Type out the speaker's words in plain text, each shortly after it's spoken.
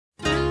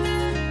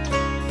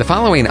The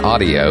following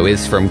audio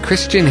is from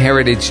Christian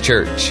Heritage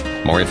Church.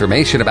 More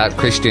information about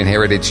Christian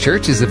Heritage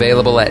Church is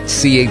available at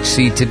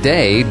chctoday.com.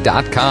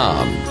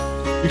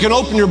 You can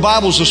open your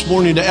Bibles this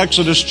morning to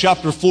Exodus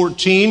chapter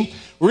 14.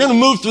 We're going to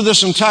move through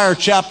this entire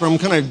chapter. I'm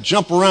going to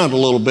jump around a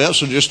little bit,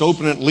 so just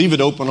open it and leave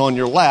it open on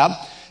your lap.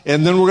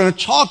 And then we're going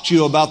to talk to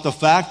you about the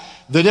fact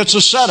that it's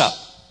a setup.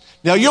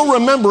 Now, you'll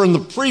remember in the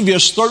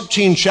previous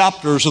 13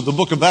 chapters of the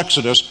book of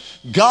Exodus,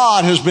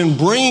 God has been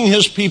bringing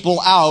His people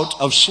out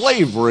of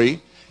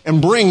slavery and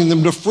bringing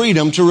them to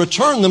freedom to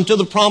return them to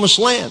the promised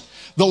land.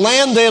 The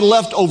land they had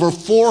left over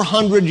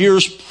 400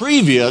 years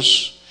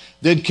previous.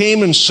 They'd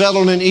came and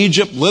settled in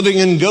Egypt, living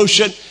in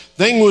Goshen.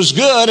 Thing was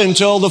good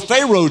until the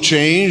Pharaoh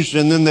changed,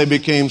 and then they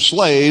became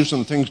slaves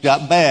and things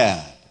got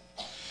bad.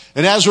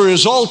 And as a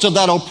result of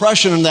that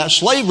oppression and that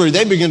slavery,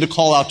 they began to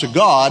call out to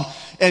God,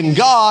 and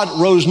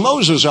God rose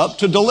Moses up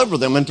to deliver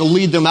them and to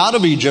lead them out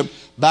of Egypt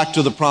back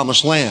to the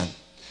promised land.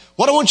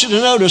 What I want you to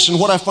notice, and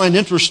what I find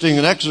interesting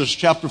in Exodus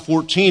chapter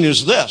 14,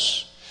 is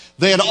this.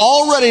 They had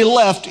already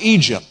left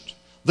Egypt.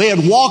 They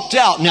had walked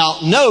out. Now,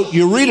 note,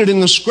 you read it in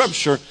the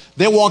scripture,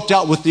 they walked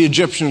out with the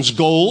Egyptians'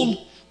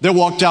 gold. They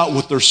walked out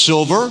with their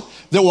silver.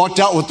 They walked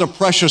out with their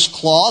precious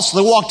cloths.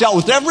 They walked out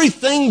with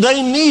everything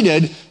they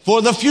needed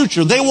for the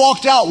future. They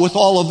walked out with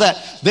all of that.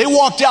 They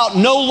walked out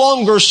no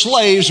longer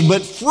slaves,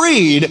 but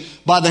freed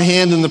by the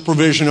hand and the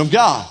provision of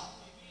God.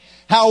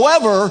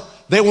 However,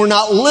 they were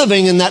not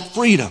living in that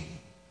freedom.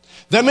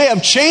 They may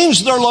have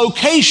changed their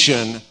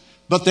location,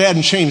 but they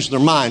hadn't changed their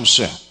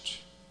mindset.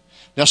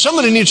 Now,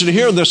 somebody needs you to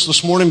hear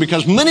this morning,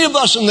 because many of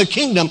us in the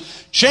kingdom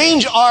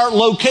change our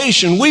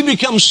location. We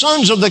become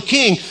sons of the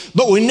King,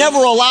 but we never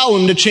allow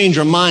Him to change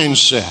our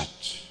mindset.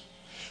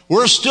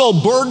 We're still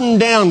burdened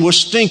down with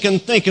stinking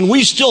thinking.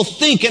 We still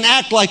think and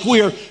act like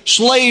we are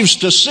slaves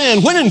to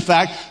sin, when in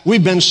fact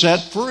we've been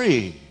set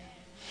free.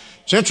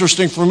 It's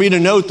interesting for me to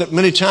note that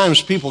many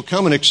times people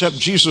come and accept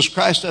Jesus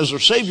Christ as their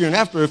Savior, and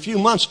after a few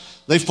months,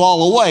 they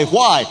fall away.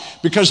 Why?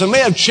 Because they may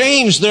have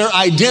changed their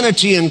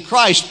identity in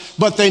Christ,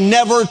 but they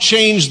never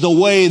changed the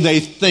way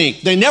they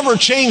think. They never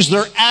changed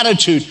their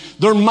attitude,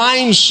 their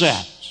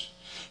mindset.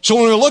 So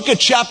when we look at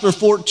chapter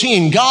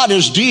 14, God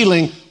is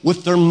dealing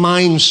with their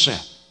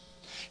mindset.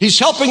 He's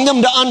helping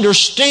them to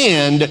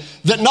understand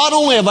that not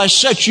only have I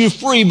set you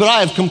free, but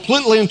I have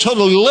completely and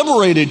totally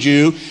liberated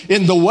you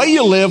in the way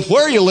you live,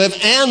 where you live,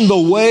 and the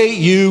way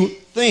you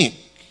think.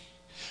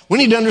 We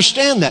need to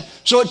understand that.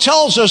 So it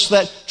tells us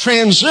that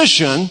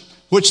transition,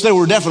 which they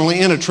were definitely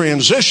in a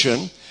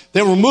transition,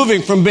 they were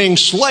moving from being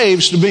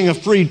slaves to being a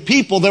freed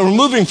people. They were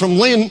moving from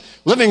living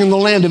in the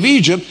land of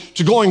Egypt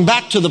to going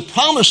back to the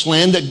promised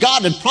land that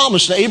God had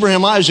promised to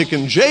Abraham, Isaac,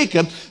 and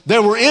Jacob. They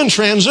were in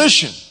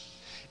transition.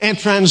 And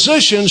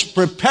transitions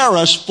prepare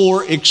us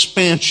for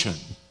expansion.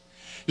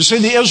 You see,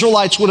 the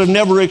Israelites would have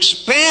never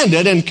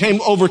expanded and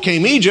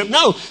overcame Egypt.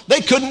 No, they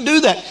couldn't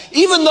do that.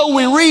 Even though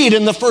we read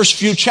in the first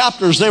few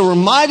chapters they were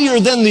mightier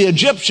than the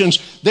Egyptians,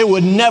 they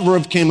would never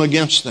have came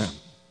against them.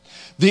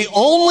 The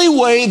only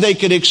way they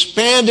could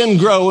expand and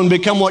grow and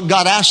become what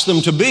God asked them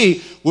to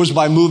be was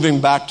by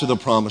moving back to the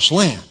promised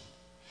land.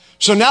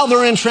 So now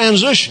they're in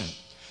transition.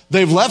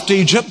 They've left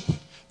Egypt.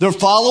 They're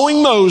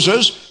following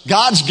Moses.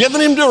 God's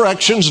given him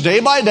directions day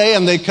by day,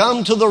 and they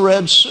come to the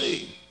Red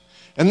Sea.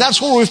 And that's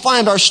where we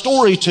find our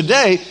story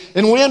today.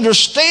 And we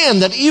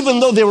understand that even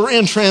though they were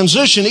in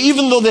transition,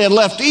 even though they had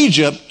left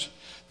Egypt,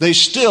 they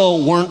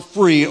still weren't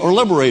free or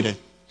liberated.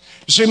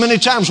 You see, many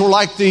times we're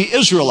like the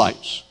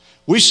Israelites.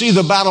 We see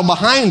the battle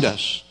behind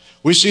us.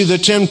 We see the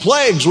 10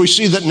 plagues. We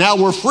see that now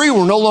we're free.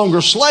 We're no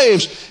longer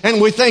slaves. And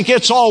we think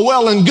it's all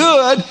well and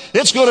good.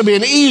 It's going to be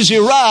an easy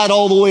ride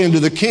all the way into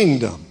the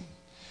kingdom.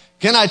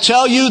 Can I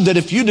tell you that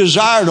if you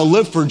desire to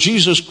live for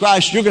Jesus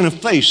Christ, you're going to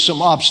face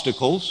some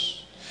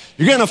obstacles.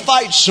 You're going to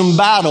fight some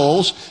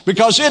battles,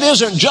 because it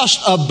isn't just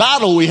a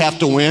battle we have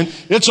to win.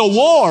 It's a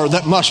war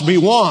that must be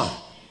won.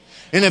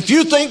 And if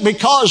you think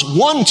because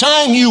one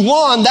time you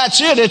won,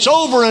 that's it, it's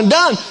over and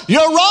done,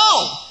 you're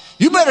wrong.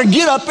 You better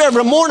get up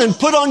every morning,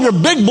 put on your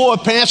big boy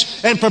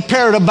pants, and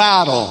prepare to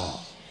battle.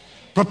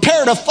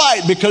 Prepare to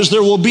fight, because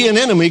there will be an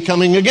enemy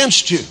coming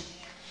against you.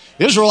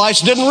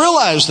 Israelites didn't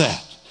realize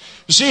that.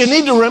 You see, you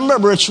need to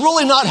remember, it's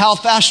really not how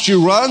fast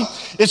you run.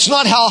 It's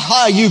not how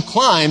high you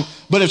climb,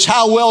 but it's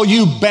how well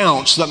you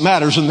bounce that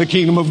matters in the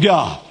kingdom of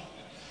God.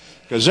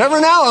 Because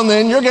every now and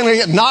then you're going to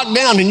get knocked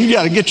down and you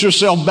got to get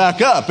yourself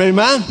back up.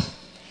 Amen?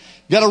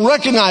 You got to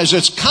recognize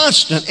it's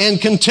constant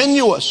and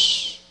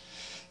continuous.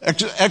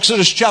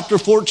 Exodus chapter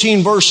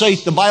 14, verse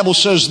 8, the Bible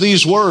says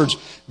these words,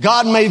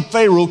 God made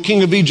Pharaoh,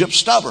 king of Egypt,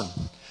 stubborn,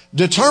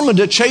 determined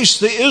to chase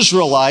the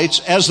Israelites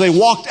as they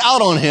walked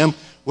out on him,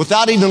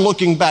 without even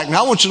looking back.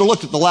 Now I want you to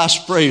look at the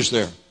last phrase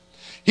there.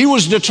 He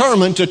was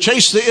determined to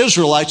chase the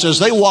Israelites as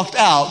they walked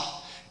out.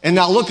 And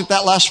now look at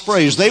that last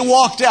phrase. They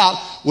walked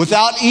out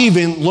without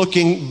even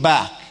looking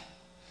back.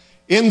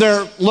 In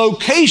their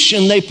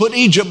location, they put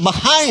Egypt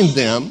behind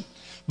them,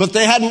 but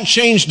they hadn't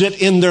changed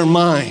it in their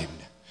mind.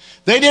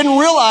 They didn't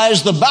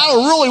realize the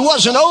battle really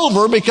wasn't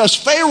over, because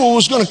Pharaoh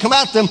was going to come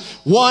at them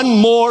one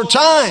more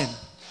time.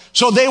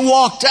 So they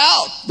walked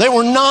out. They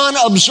were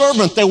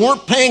non-observant. They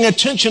weren't paying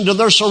attention to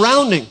their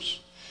surroundings.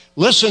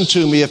 Listen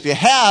to me. If you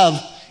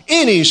have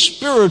any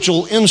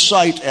spiritual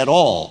insight at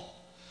all,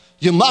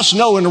 you must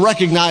know and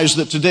recognize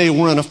that today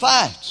we're in a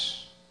fight.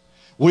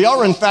 We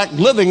are, in fact,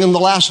 living in the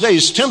last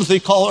days.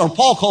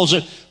 Paul calls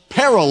it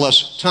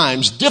perilous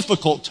times,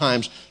 difficult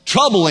times,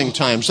 troubling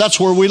times. That's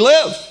where we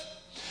live.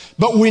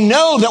 But we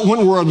know that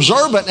when we're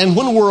observant and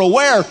when we're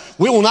aware,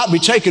 we will not be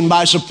taken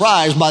by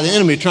surprise by the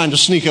enemy trying to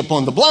sneak up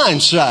on the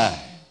blind side.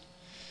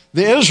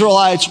 The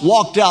Israelites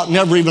walked out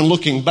never even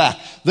looking back.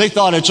 They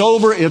thought it's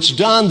over, it's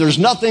done, there's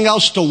nothing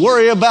else to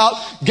worry about.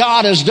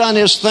 God has done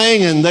his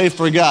thing, and they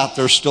forgot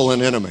there's still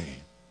an enemy.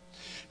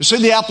 You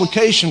see, the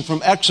application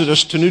from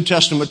Exodus to New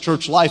Testament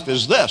church life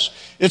is this.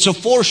 It's a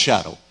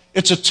foreshadow.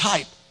 It's a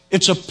type.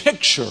 It's a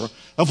picture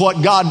of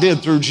what God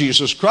did through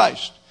Jesus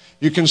Christ.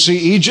 You can see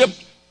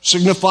Egypt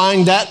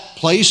signifying that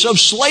place of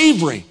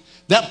slavery,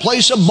 that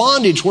place of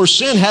bondage where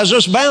sin has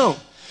us bound.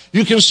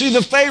 You can see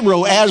the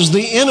Pharaoh as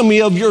the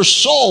enemy of your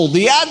soul,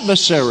 the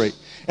adversary.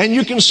 And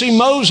you can see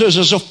Moses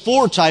as a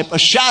foretype, a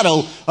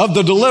shadow of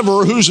the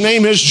deliverer whose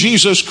name is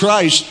Jesus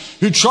Christ,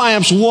 who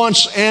triumphs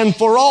once and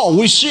for all.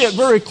 We see it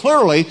very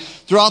clearly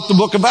throughout the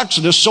book of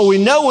Exodus. So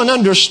we know and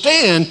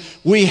understand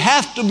we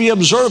have to be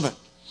observant.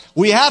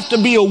 We have to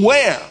be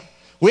aware.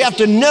 We have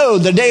to know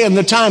the day and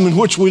the time in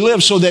which we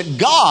live so that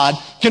God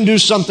can do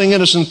something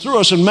in us and through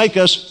us and make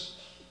us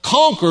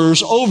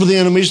conquerors over the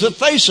enemies that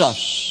face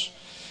us.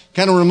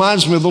 Kind of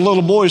reminds me of the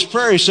little boy's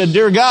prayer. He said,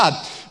 "Dear God,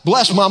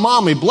 bless my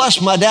mommy, bless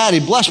my daddy,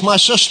 bless my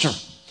sister.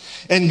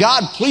 And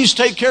God, please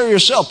take care of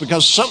yourself,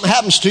 because something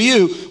happens to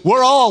you,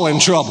 we're all in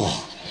trouble."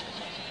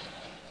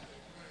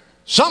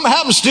 Something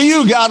happens to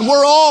you, God,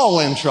 we're all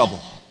in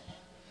trouble.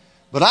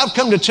 But I've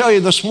come to tell you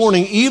this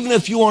morning, even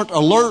if you aren't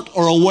alert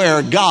or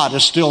aware, God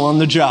is still on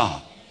the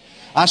job.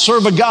 I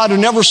serve a God who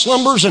never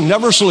slumbers and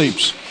never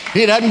sleeps.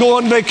 He doesn't go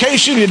on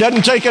vacation. He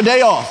doesn't take a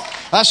day off.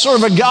 I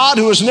serve a God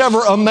who is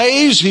never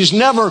amazed. He's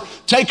never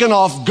taken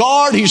off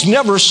guard. He's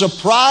never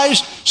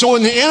surprised. So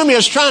when the enemy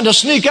is trying to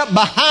sneak up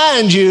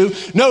behind you,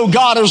 know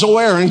God is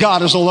aware and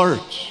God is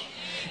alert.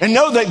 And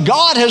know that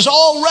God has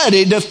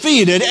already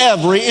defeated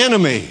every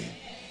enemy.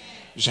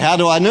 You say, how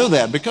do I know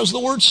that? Because the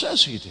Word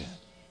says He did.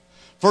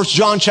 1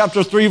 John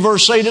chapter 3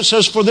 verse 8, it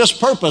says, "For this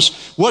purpose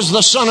was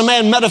the Son of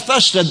Man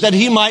manifested, that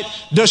He might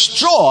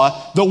destroy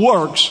the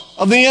works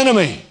of the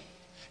enemy."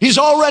 He's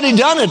already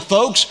done it,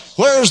 folks.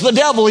 Where is the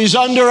devil? He's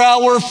under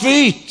our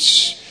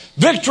feet.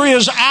 Victory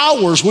is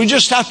ours. We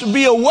just have to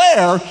be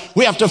aware.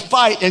 We have to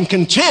fight and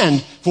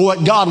contend for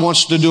what God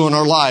wants to do in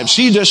our lives.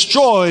 He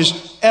destroys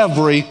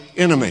every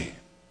enemy.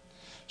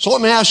 So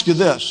let me ask you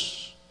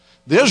this.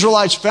 The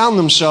Israelites found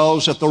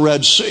themselves at the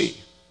Red Sea.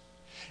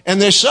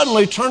 And they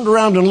suddenly turned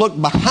around and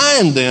looked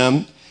behind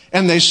them,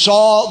 and they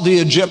saw the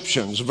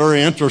Egyptians. A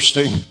very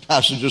interesting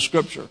passage of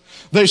Scripture.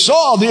 They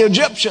saw the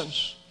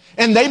Egyptians,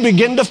 and they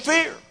began to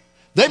fear.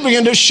 They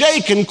began to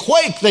shake and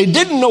quake. They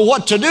didn't know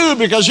what to do,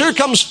 because here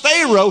comes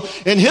Pharaoh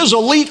and his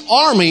elite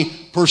army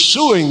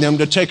pursuing them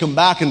to take them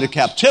back into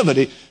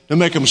captivity, to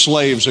make them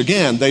slaves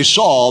again. They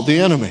saw the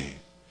enemy.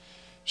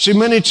 See,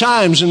 many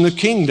times in the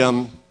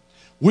kingdom,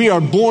 we are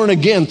born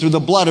again through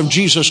the blood of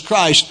Jesus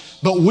Christ,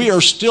 but we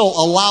are still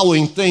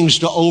allowing things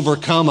to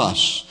overcome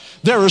us.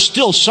 There is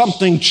still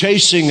something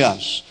chasing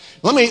us.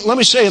 Let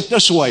me say it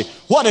this way.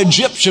 What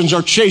Egyptians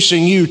are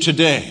chasing you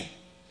today?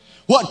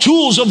 What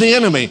tools of the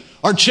enemy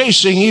are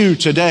chasing you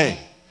today?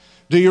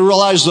 Do you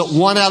realize that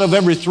 1 out of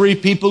every 3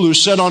 people who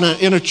sit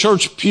in a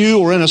church pew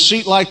or in a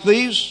seat like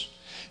these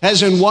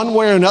has in one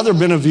way or another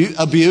been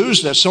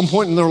abused at some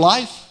point in their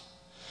life?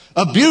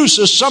 Abuse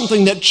is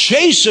something that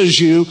chases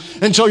you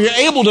until you're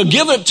able to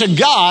give it to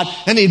God,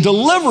 and He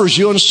delivers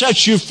you and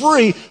sets you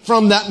free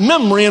from that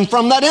memory and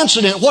from that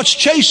incident. What's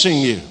chasing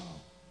you?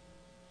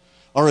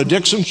 Are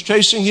addictions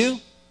chasing you?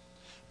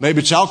 Maybe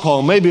it's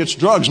alcohol, maybe it's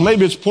drugs,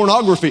 maybe it's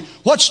pornography.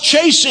 What's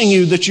chasing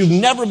you that you've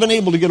never been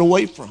able to get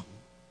away from?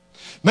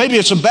 Maybe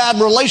it's a bad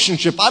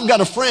relationship. I've got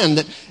a friend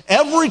that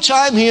every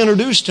time he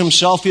introduced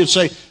himself, he'd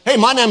say, "Hey,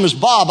 my name is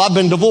Bob, I've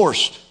been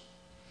divorced."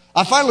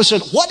 I finally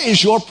said, "What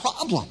is your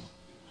problem?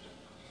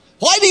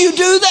 Why do you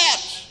do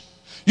that?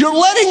 You're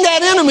letting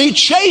that enemy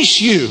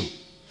chase you.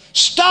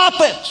 Stop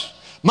it.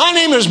 My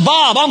name is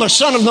Bob. I'm a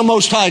son of the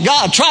Most High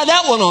God." Try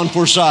that one on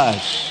for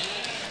size.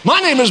 "My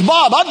name is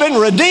Bob. I've been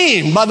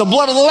redeemed by the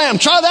blood of the Lamb."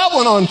 Try that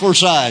one on for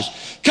size.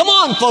 Come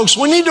on, folks.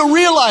 We need to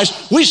realize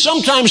we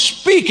sometimes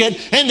speak it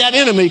and that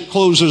enemy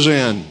closes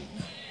in.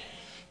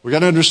 We've got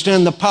to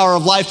understand the power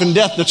of life and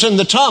death that's in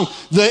the tongue.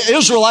 The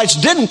Israelites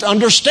didn't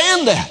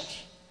understand that.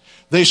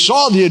 They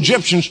saw the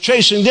Egyptians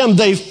chasing them.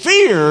 They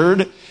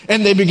feared,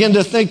 and they began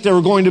to think they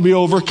were going to be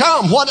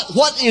overcome.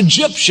 What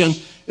Egyptian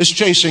is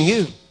chasing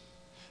you?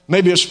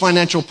 Maybe it's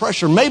financial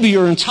pressure. Maybe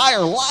your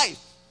entire life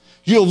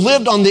you've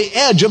lived on the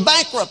edge of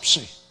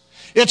bankruptcy.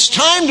 It's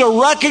time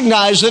to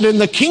recognize that in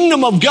the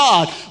kingdom of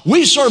God,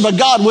 we serve a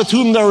God with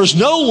whom there is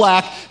no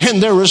lack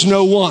and there is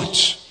no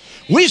want.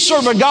 We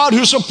serve a God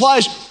who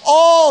supplies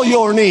all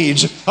your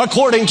needs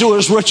according to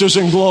His riches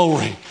and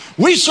glory.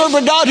 We serve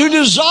a God who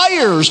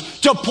desires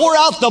to pour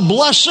out the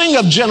blessing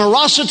of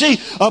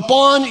generosity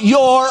upon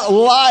your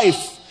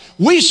life.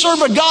 We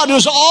serve a God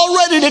who's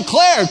already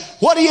declared,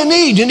 what do you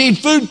need? You need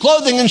food,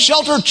 clothing, and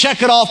shelter?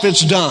 Check it off,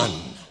 it's done.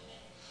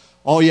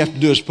 All you have to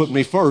do is put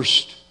me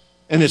first,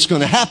 and it's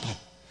going to happen.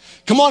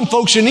 Come on,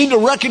 folks, you need to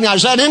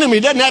recognize that enemy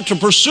doesn't have to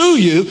pursue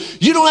you.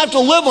 You don't have to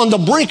live on the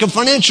brink of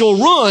financial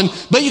ruin,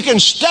 but you can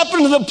step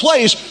into the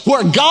place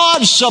where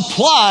God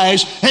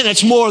supplies, and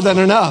it's more than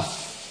enough.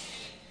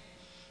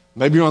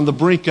 Maybe you're on the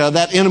brink of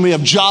that enemy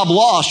of job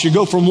loss. You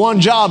go from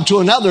one job to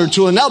another,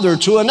 to another,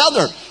 to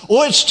another.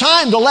 Well, it's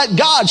time to let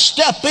God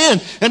step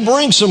in and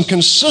bring some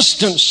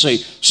consistency,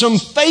 some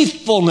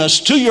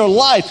faithfulness to your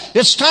life.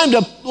 It's time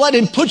to let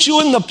Him put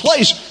you in the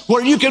place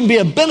where you can be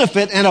a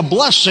benefit and a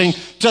blessing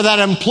to that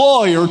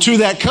employer, to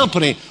that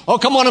company. Oh,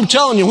 come on, I'm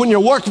telling you, when you're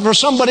working for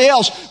somebody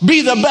else,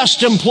 be the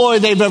best employee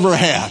they've ever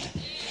had.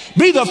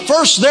 Be the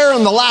first there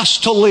and the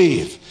last to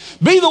leave.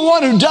 Be the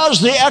one who does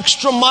the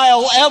extra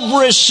mile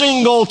every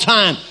single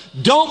time.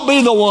 Don't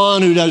be the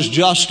one who does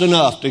just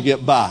enough to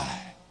get by.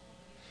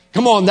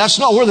 Come on, that's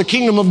not where the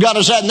kingdom of God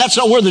is at, and that's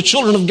not where the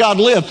children of God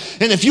live.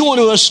 And if you want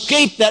to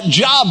escape that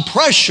job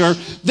pressure,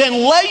 then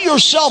let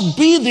yourself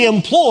be the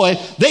employee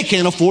they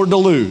can't afford to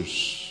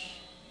lose.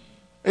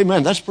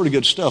 Amen. That's pretty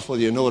good stuff,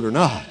 whether you know it or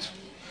not.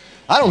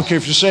 I don't care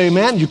if you say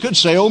amen. You could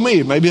say, oh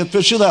me. Maybe it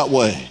fits you that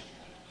way.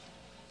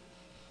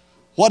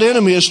 What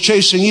enemy is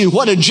chasing you?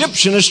 What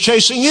Egyptian is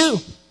chasing you?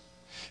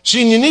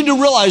 See, and you need to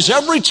realize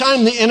every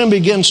time the enemy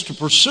begins to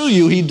pursue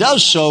you, he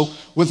does so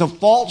with a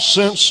false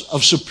sense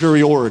of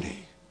superiority.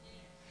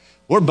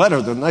 We're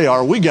better than they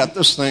are. We got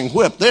this thing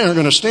whipped. They aren't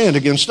going to stand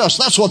against us.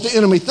 That's what the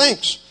enemy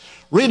thinks.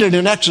 Read it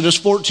in Exodus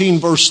 14,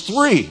 verse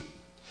 3.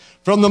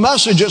 From the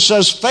Message, it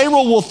says,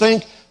 Pharaoh will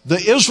think the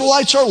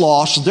Israelites are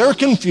lost. They're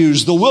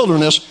confused. The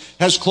wilderness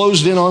has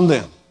closed in on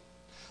them.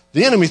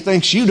 The enemy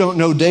thinks you don't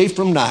know day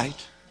from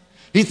night.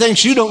 He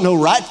thinks you don't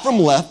know right from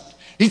left.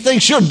 He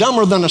thinks you're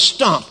dumber than a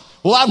stump.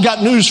 Well, I've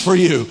got news for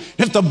you.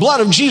 If the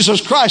blood of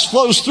Jesus Christ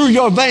flows through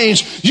your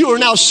veins, you are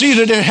now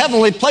seated in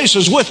heavenly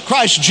places with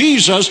Christ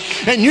Jesus.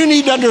 And you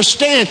need to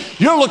understand,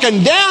 you're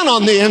looking down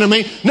on the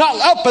enemy, not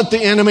up at the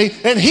enemy,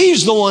 and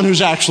he's the one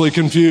who's actually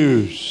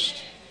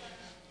confused.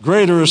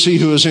 Greater is he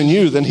who is in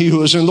you than he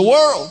who is in the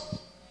world.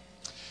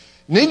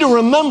 You need to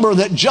remember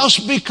that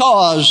just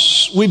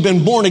because we've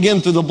been born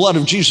again through the blood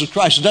of Jesus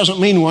Christ, it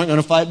doesn't mean we aren't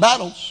going to fight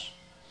battles.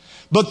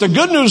 But the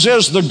good news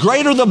is, the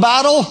greater the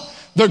battle,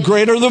 the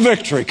greater the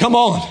victory. Come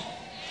on.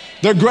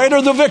 The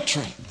greater the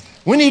victory.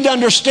 We need to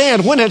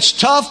understand, when it's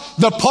tough,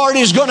 the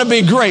party's going to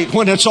be great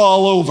when it's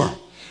all over.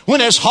 When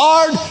it's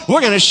hard,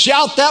 we're going to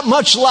shout that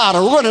much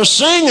louder. We're going to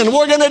sing and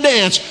we're going to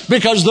dance,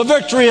 because the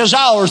victory is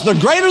ours. The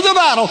greater the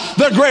battle,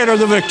 the greater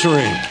the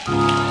victory.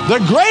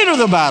 The greater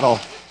the battle,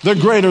 the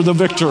greater the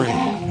victory.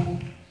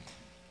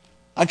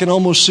 I can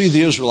almost see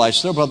the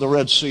Israelites there by the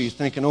Red Sea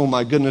thinking, oh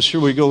my goodness,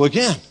 here we go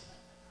again.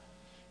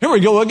 Here we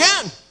go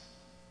again.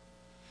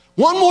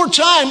 One more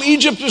time,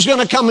 Egypt is going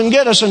to come and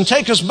get us and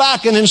take us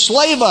back and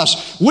enslave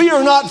us. We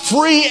are not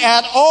free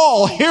at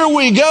all. Here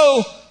we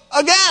go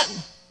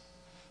again.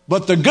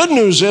 But the good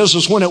news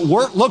is when it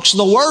looks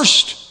the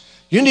worst,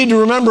 you need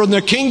to remember, in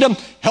the kingdom,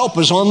 help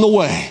is on the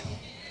way.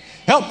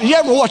 Help. You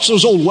ever watch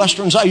those old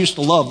Westerns? I used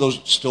to love those.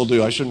 Still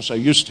do. I shouldn't say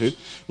used to.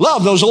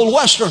 Love those old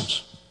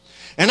Westerns.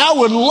 And I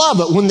would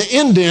love it when the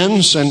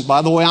Indians, and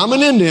by the way, I'm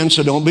an Indian,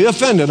 so don't be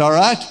offended, all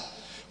right?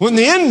 When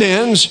the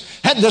Indians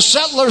had the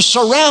settlers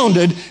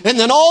surrounded, and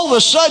then all of a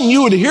sudden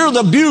you would hear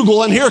the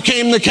bugle, and here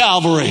came the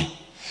cavalry.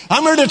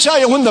 I'm here to tell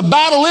you, when the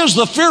battle is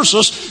the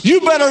fiercest, you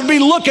better be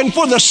looking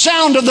for the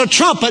sound of the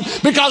trumpet,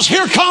 because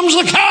here comes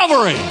the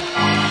cavalry.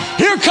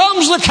 Here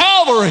comes the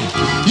cavalry.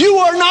 You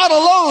are not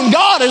alone.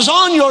 God is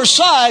on your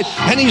side,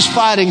 and He's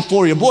fighting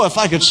for you. Boy, if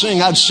I could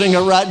sing, I'd sing it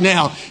right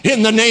now.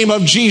 In the name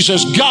of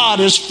Jesus, God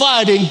is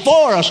fighting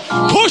for us,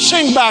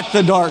 pushing back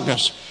the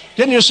darkness.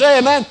 Can you say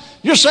amen?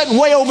 You're sitting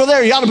way over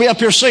there. You ought to be up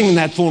here singing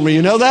that for me.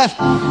 You know that?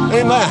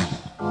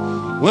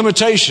 Amen.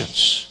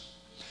 Limitations.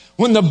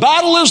 When the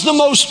battle is the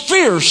most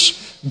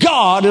fierce,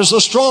 God is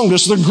the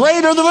strongest. The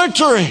greater the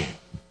victory.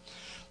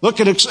 Look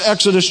at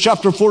Exodus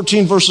chapter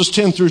 14, verses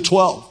 10 through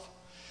 12.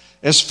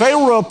 As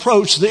Pharaoh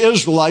approached the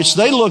Israelites,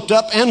 they looked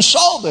up and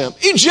saw them.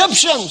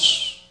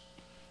 Egyptians.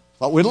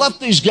 Thought we'd left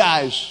these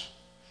guys.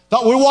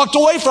 Thought we walked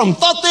away from them.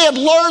 Thought they had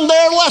learned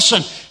their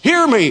lesson.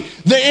 Hear me.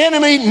 The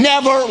enemy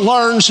never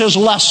learns his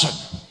lesson.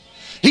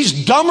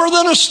 He's dumber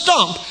than a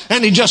stump,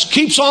 and he just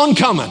keeps on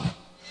coming.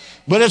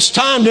 But it's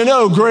time to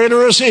know,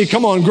 greater is he.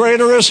 Come on,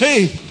 greater is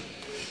he.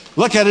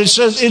 Look at it. It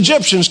says,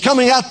 Egyptians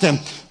coming at them.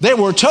 They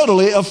were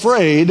totally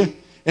afraid,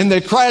 and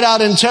they cried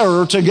out in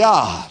terror to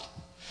God.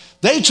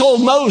 They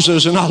told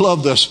Moses, and I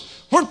love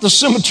this, weren't the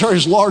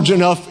cemeteries large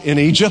enough in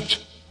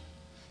Egypt?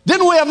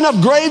 Didn't we have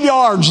enough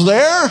graveyards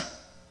there?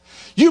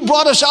 You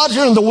brought us out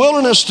here in the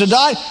wilderness to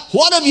die.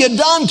 What have you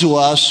done to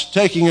us,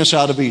 taking us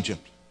out of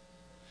Egypt?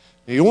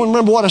 You want to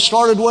remember what I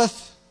started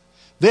with?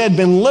 They had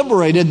been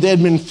liberated. They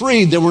had been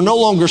freed. They were no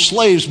longer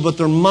slaves, but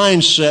their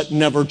mindset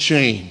never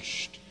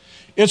changed.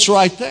 It's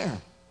right there.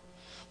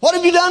 What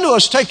have you done to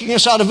us, taking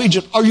us out of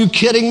Egypt? Are you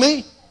kidding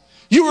me?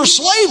 You were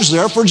slaves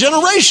there for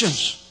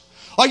generations.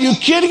 Are you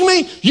kidding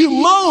me? You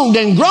moaned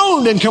and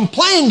groaned and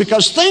complained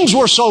because things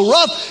were so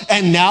rough,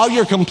 and now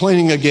you're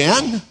complaining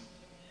again?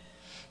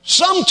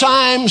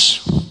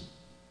 Sometimes,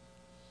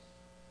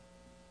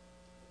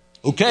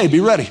 okay, be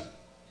ready.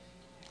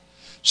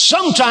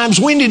 Sometimes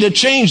we need to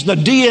change the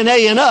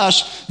DNA in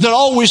us that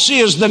all we see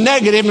is the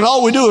negative and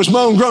all we do is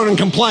moan, groan, and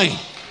complain.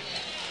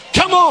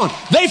 Come on.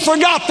 They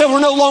forgot they were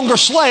no longer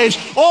slaves.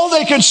 All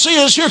they could see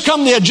is, here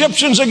come the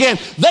Egyptians again.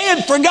 They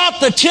had forgot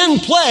the 10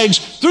 plagues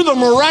through the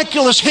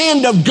miraculous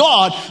hand of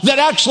God that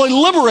actually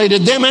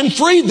liberated them and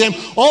freed them.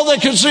 All they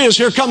could see is,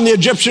 here come the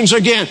Egyptians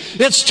again.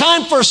 It's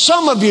time for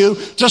some of you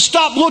to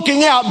stop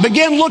looking out,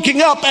 begin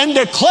looking up, and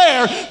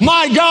declare,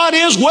 my God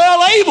is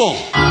well able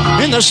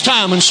in this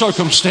time and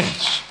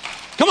circumstance.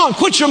 Come on,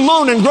 quit your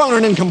moaning,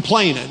 groaning, and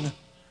complaining,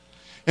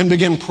 and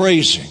begin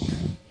praising.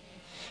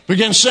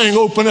 Begin saying,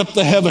 open up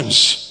the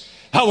heavens.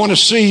 I want to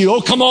see you.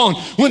 Oh, come on.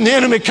 When the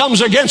enemy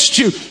comes against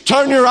you,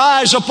 turn your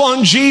eyes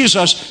upon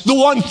Jesus, the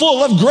one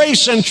full of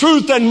grace and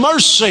truth and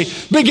mercy.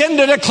 Begin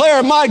to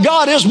declare, my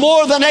God is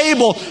more than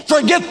able.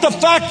 Forget the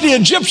fact the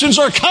Egyptians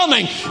are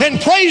coming,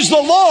 and praise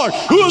the Lord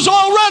who has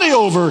already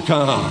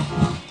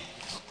overcome.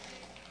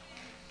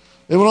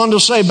 They went on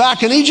to say,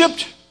 back in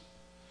Egypt,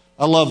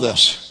 I love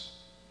this.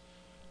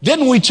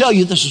 Didn't we tell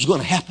you this was going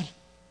to happen?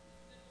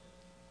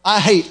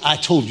 I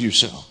told you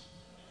so.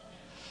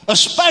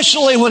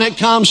 Especially when it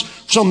comes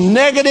from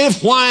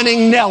negative,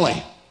 whining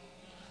Nellie.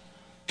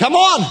 Come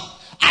on.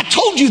 I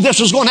told you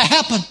this was going to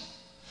happen.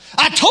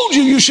 I told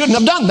you you shouldn't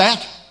have done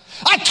that.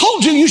 I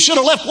told you you should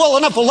have left well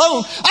enough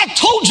alone. I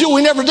told you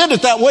we never did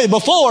it that way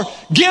before.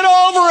 Get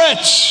over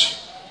it.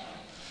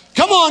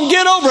 Come on,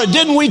 get over it.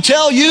 Didn't we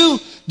tell you?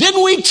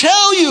 Didn't we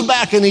tell you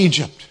back in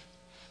Egypt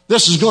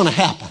this is going to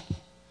happen?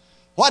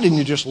 Why didn't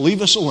you just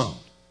leave us alone?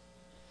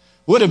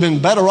 Would have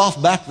been better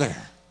off back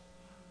there.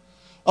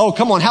 Oh,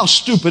 come on, how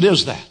stupid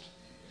is that?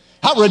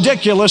 How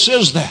ridiculous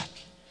is that?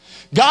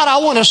 God,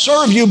 I want to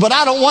serve you, but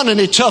I don't want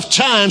any tough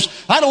times.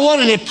 I don't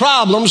want any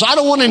problems. I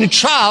don't want any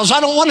trials. I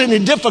don't want any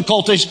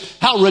difficulties.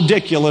 How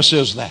ridiculous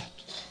is that?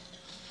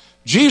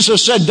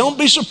 Jesus said, don't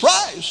be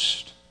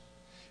surprised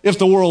if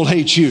the world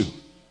hates you.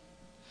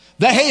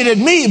 They hated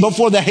me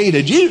before they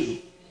hated you.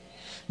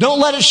 Don't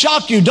let it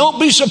shock you. Don't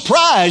be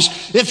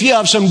surprised if you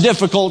have some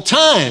difficult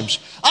times.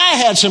 I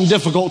had some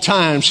difficult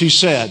times, he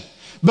said.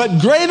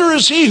 But greater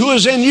is he who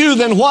is in you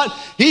than what?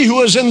 He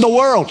who is in the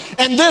world.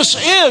 And this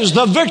is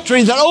the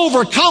victory that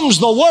overcomes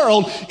the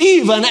world,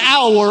 even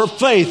our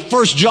faith.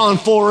 1 John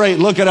 4:8.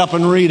 Look it up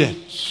and read it.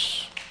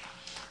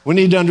 We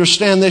need to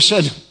understand, they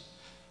said,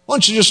 why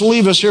don't you just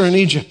leave us here in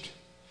Egypt?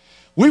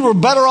 We were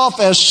better off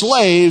as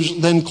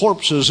slaves than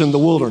corpses in the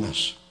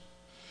wilderness.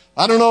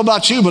 I don't know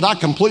about you, but I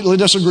completely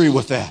disagree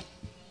with that.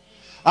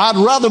 I'd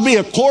rather be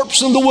a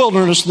corpse in the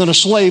wilderness than a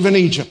slave in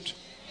Egypt.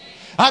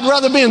 I'd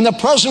rather be in the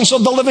presence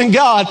of the living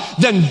God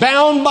than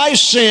bound by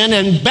sin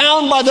and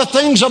bound by the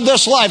things of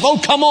this life. Oh,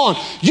 come on.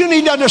 You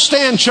need to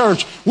understand,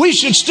 church. We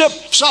should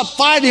stop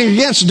fighting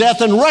against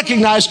death and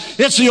recognize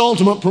it's the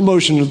ultimate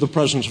promotion of the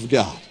presence of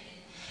God.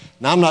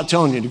 Now, I'm not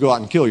telling you to go out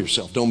and kill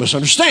yourself. Don't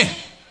misunderstand.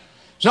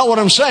 It's not what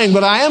I'm saying,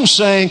 but I am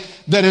saying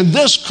that in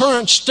this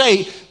current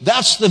state,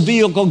 that's the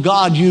vehicle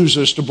God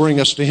uses to bring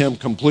us to Him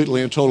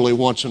completely and totally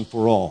once and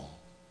for all.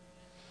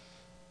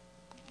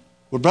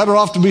 We're better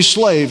off to be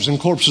slaves than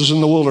corpses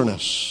in the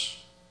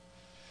wilderness.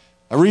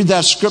 I read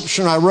that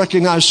scripture and I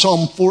recognize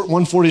Psalm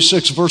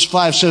 146 verse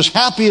 5 says,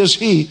 happy is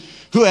he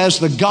who has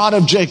the God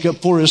of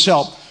Jacob for his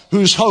help,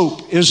 whose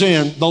hope is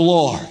in the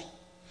Lord.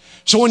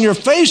 So when you're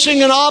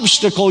facing an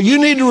obstacle, you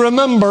need to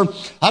remember,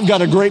 I've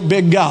got a great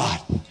big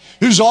God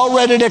who's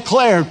already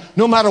declared,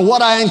 no matter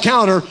what I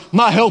encounter,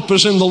 my help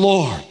is in the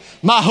Lord.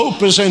 My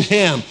hope is in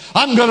Him.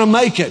 I'm going to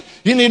make it.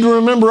 You need to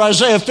remember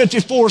Isaiah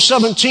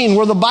 54:17,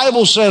 where the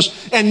Bible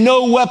says, and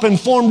no weapon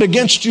formed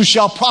against you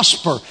shall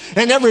prosper,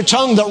 and every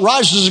tongue that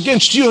rises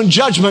against you in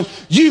judgment,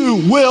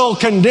 you will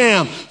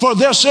condemn. For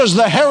this is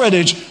the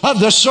heritage of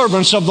the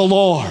servants of the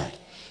Lord.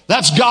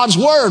 That's God's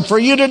word for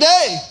you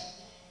today.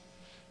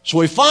 So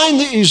we find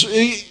these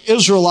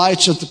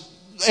Israelites at the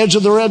edge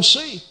of the Red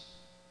Sea.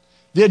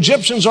 The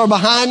Egyptians are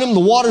behind them. The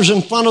water's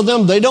in front of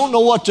them. They don't know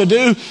what to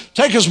do.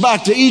 Take us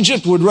back to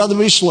Egypt. Would rather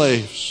be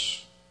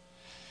slaves.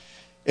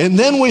 And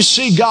then we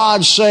see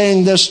God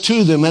saying this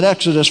to them at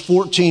Exodus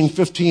 14,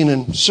 15,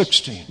 and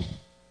 16.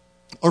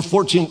 Or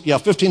 15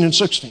 and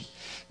 16.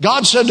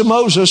 God said to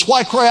Moses,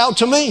 why cry out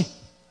to me?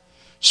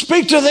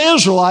 Speak to the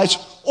Israelites.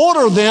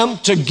 Order them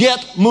to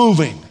get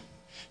moving.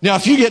 Now,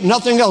 if you get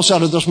nothing else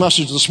out of this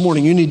message this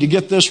morning, you need to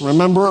get this,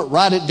 remember it,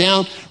 write it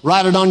down,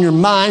 write it on your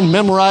mind,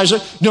 memorize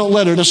it. Don't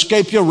let it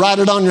escape you. Write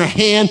it on your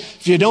hand.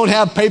 If you don't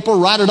have paper,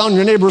 write it on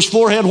your neighbor's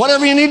forehead,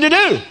 whatever you need to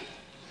do.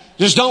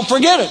 Just don't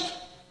forget it.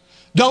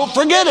 Don't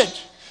forget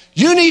it.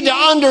 You need to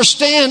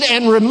understand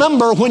and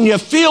remember when you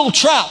feel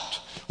trapped,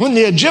 when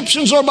the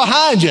Egyptians are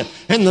behind you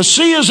and the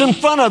sea is in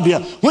front of you,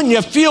 when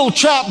you feel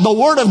trapped, the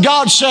Word of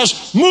God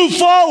says, move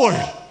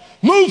forward,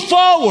 move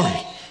forward.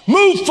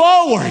 Move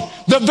forward.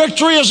 The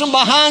victory isn't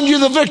behind you.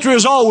 The victory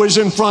is always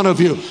in front of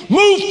you.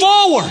 Move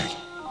forward.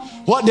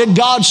 What did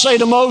God say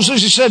to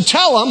Moses? He said,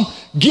 tell him,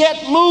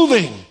 get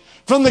moving.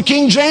 From the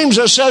King James,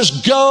 it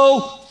says,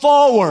 go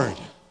forward.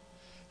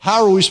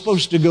 How are we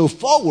supposed to go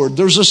forward?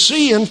 There's a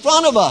sea in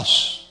front of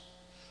us.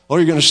 Or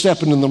you're going to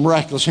step into the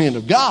miraculous hand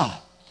of God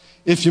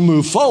if you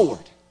move forward.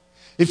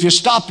 If you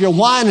stop your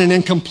whining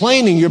and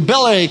complaining, your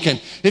belly aching,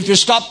 if you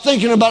stop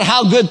thinking about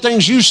how good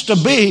things used to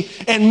be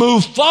and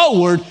move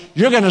forward,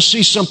 you're going to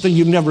see something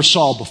you never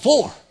saw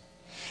before.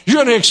 You're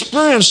going to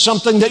experience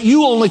something that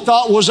you only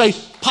thought was a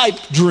pipe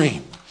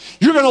dream.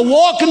 You're going to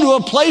walk into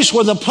a place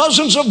where the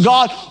presence of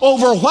God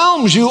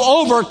overwhelms you,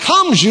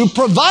 overcomes you,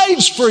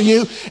 provides for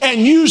you,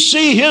 and you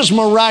see His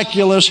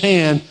miraculous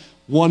hand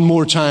one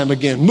more time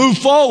again. Move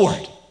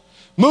forward.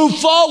 Move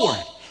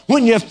forward.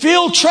 When you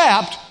feel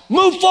trapped,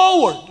 move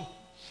forward.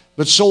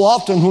 But so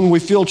often when we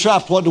feel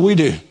trapped, what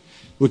do?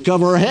 We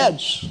cover our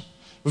heads.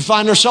 We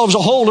find ourselves a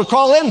hole to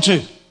crawl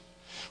into.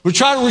 We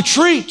try to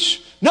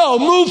retreat. No,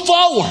 move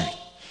forward.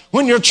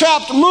 When you're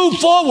trapped, move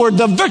forward.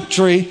 The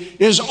victory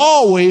is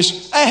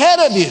always ahead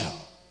of you.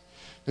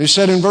 He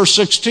said in verse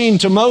 16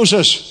 to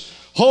Moses,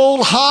 hold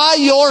high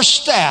your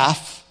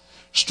staff,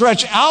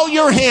 stretch out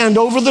your hand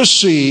over the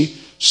sea,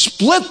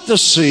 split the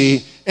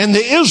sea, and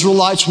the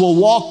Israelites will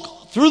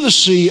walk through the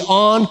sea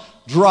on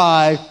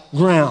dry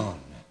ground.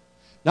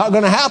 Not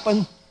going to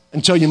happen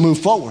until you move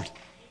forward.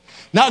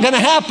 Not going to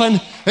happen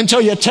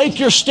until you take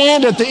your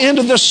stand at the end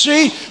of the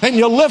sea and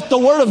you lift the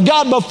Word of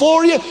God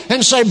before you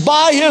and say,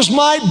 by His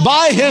might,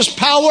 by His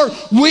power,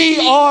 we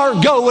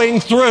are going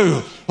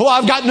through. Oh,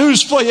 I've got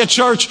news for you,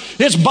 church.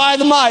 It's by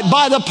the might,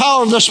 by the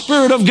power of the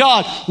Spirit of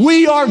God.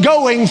 We are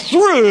going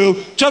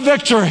through to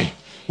victory.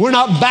 We're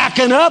not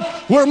backing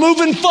up. We're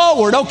moving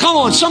forward. Oh, come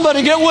on,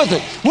 somebody get with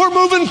it. We're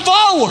moving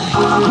forward.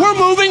 We're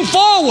moving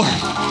forward.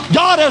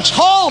 God has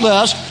called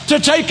us to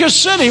take a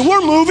city. We're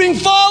moving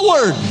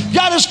forward.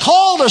 God has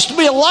called us to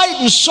be a light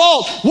and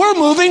salt. We're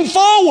moving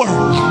forward.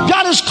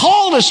 God has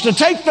called us to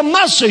take the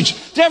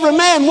message to every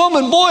man,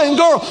 woman, boy, and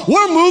girl.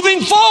 We're moving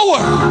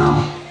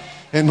forward.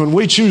 And when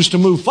we choose to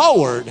move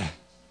forward,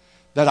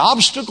 that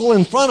obstacle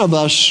in front of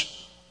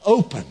us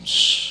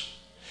opens.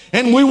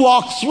 And we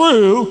walk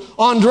through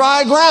on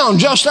dry ground,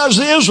 just as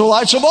the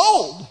Israelites of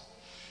old.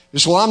 You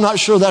say, well, I'm not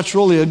sure that's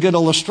really a good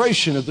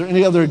illustration. Are there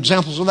any other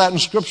examples of that in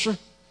Scripture?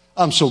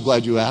 I'm so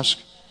glad you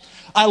asked.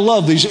 I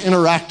love these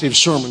interactive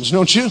sermons,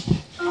 don't you?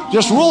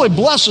 Just really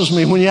blesses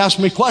me when you ask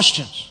me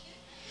questions.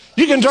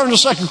 You can turn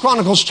to 2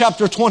 Chronicles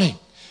chapter 20.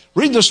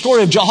 Read the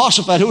story of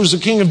Jehoshaphat, who was the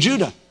king of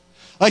Judah.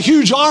 A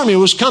huge army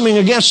was coming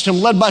against him,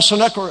 led by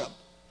Sennacherib.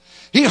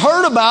 He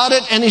heard about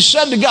it and he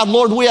said to God,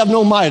 Lord, we have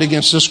no might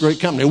against this great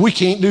company. We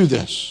can't do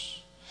this.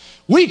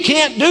 We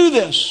can't do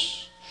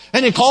this.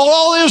 And he called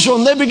all Israel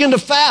and they began to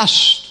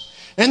fast.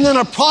 And then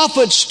a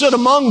prophet stood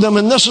among them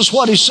and this is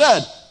what he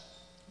said.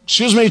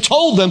 He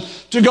told them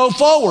to go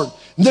forward.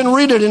 And then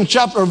read it in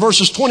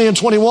verses 20 and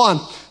 21.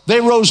 They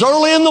rose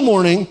early in the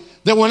morning.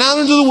 They went out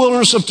into the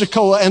wilderness of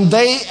Tekoa and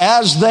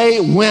as they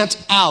went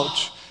out.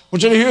 I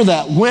want you to hear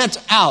that.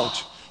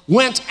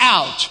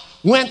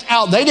 Went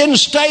out. They didn't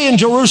stay in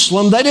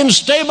Jerusalem. They didn't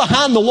stay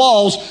behind the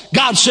walls.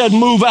 God said,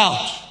 move out.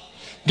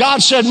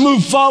 God said,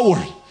 move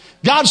forward.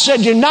 God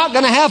said, you're not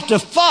going to have to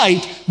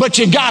fight, but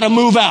you got to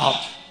move out.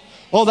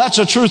 Oh, that's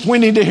a truth we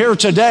need to hear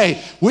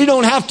today. We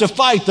don't have to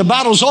fight. The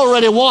battle's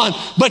already won,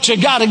 but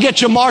you got to get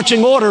your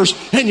marching orders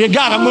and you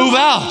got to move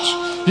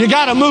out. You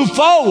got to move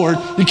forward.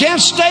 You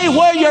can't stay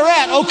where you're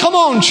at. Oh, come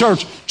on,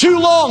 church. Too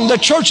long the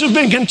church has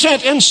been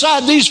content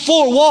inside these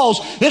four walls.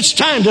 It's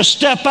time to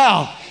step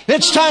out.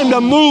 It's time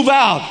to move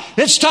out.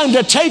 It's time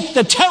to take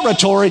the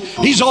territory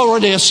He's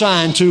already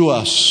assigned to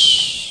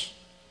us.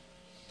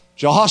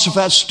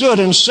 Jehoshaphat stood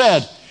and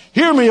said,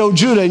 hear me, O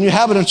Judah and you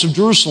inhabitants of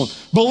Jerusalem.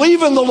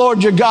 Believe in the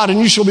Lord your God and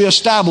you shall be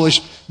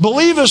established.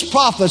 Believe His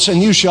prophets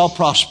and you shall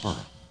prosper.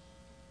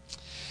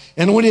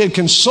 And when he had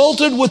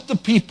consulted with the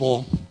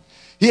people,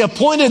 he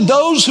appointed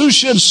those who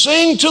should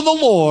sing to the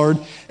Lord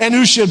and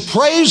who should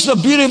praise the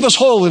beauty of His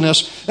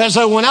holiness as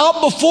they went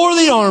out before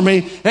the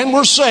army and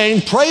were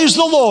saying, praise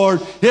the Lord,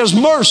 His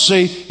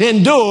mercy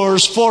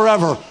endures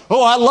forever.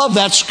 Oh, I love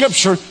that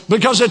scripture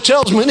because it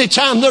tells me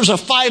anytime there's a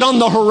fight on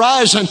the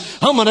horizon,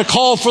 I'm going to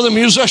call for the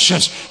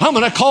musicians. I'm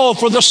going to call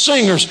for the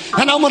singers.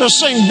 And I'm going to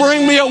sing,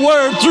 bring me a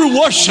word through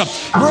worship.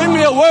 Bring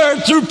me a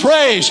word through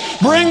praise.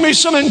 Bring me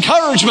some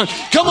encouragement.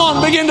 Come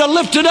on, begin to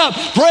lift it up.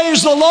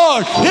 Praise the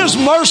Lord. His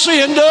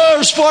mercy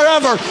endures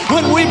forever.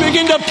 When we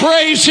begin to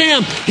praise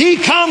Him, He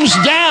comes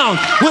down.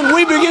 When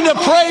we begin to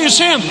praise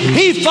Him,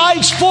 He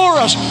fights for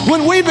us.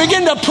 When we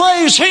begin to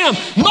praise Him,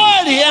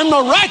 mighty and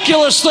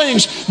miraculous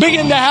things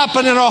begin to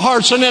happen in our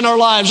hearts and in our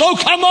lives. Oh,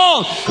 come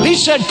on. He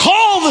said,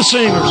 call the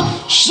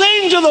singers.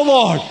 Sing to the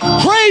Lord.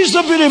 Praise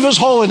the beauty of His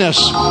holiness.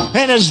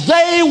 And as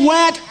they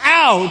went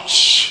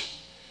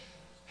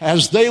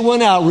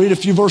out, read a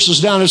few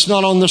verses down. It's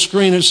not on the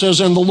screen. It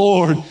says, and the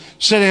Lord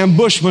set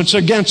ambushments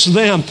against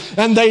them,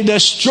 and they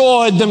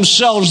destroyed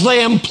themselves. They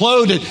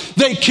imploded.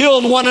 They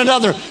killed one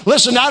another.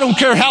 Listen, I don't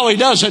care how he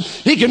does it.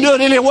 He can do it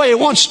any way he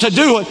wants to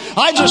do it.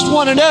 I just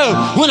want to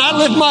know, when I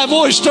lift my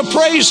voice to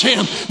praise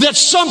him, that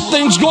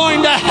something's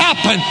going to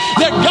happen,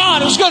 that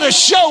God is going to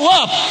show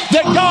up,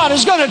 that God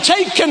is going to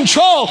take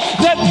control,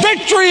 that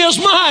victory is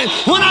mine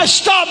when I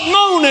stop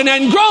moaning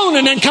and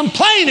groaning and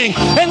complaining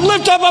and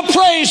lift up a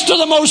praise to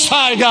the Most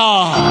High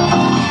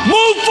God.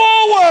 Move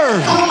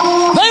forward.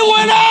 They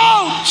went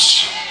out.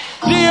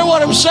 Do you hear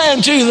what I'm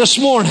saying to you this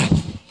morning?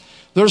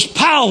 There's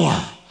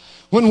power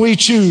when we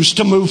choose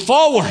to move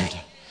forward,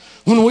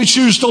 when we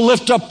choose to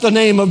lift up the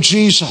name of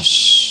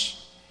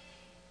Jesus.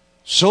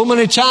 So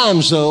many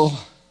times, though,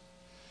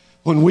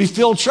 when we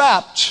feel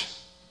trapped,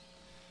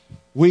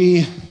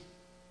 we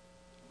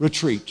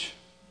retreat.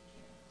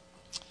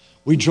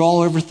 We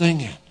draw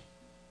everything in.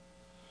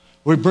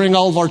 We bring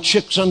all of our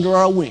chicks under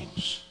our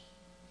wings.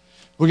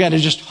 We got to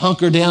just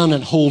hunker down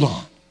and hold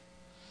on.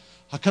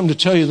 I come to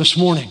tell you this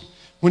morning,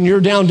 when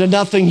you're down to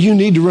nothing, you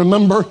need to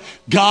remember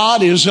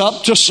God is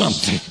up to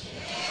something.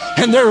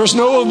 And there is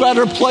no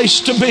better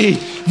place to be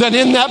than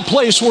in that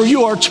place where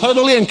you are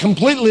totally and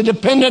completely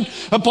dependent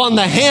upon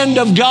the hand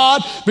of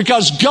God,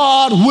 because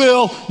God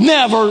will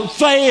never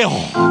fail.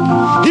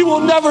 He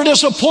will never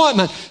disappoint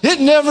you. It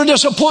never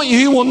disappoint you.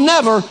 He will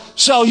never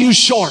sell you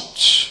short.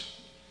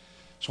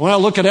 So when I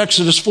look at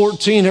Exodus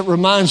 14, it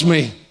reminds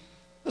me,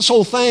 this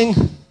whole thing,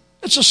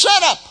 it's a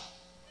setup.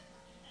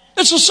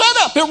 It's a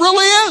setup. It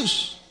really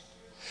is.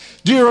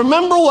 Do you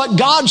remember what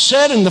God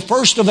said in the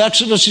first of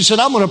Exodus? He said,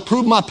 I'm going to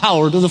prove my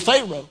power to the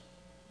Pharaoh.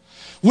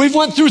 We've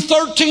went through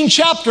 13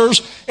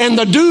 chapters, and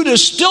the dude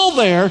is still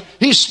there.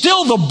 He's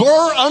still the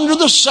burr under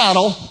the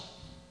saddle.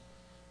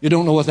 You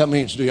don't know what that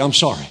means, do you? I'm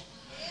sorry.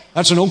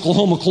 That's an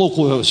Oklahoma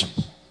colloquialism.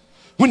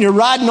 When you're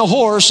riding a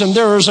horse and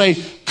there is a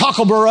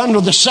cocklebur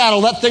under the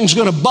saddle, that thing's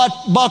going to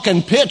buck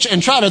and pitch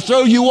and try to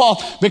throw you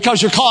off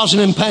because you're causing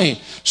him pain.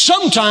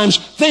 Sometimes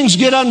things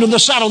get under the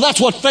saddle.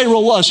 That's what Pharaoh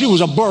was. He was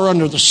a burr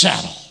under the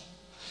saddle,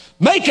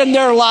 making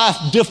their life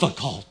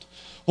difficult.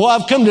 Well,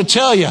 I've come to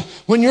tell you,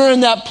 when you're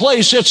in that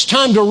place, it's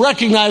time to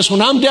recognize,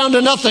 when I'm down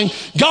to nothing,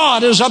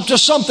 God is up to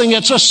something.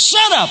 It's a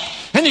setup,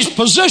 and he's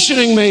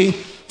positioning me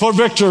for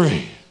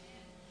victory.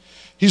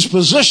 He's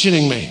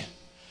positioning me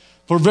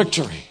for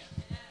victory.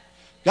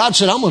 God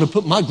said, I'm going to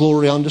put my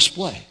glory on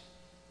display.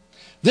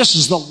 This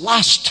is the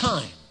last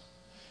time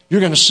you're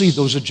going to see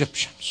those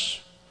Egyptians.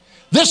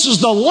 This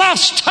is the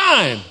last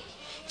time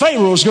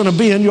Pharaoh is going to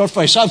be in your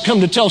face. I've come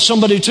to tell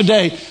somebody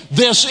today,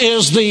 this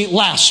is the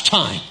last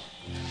time.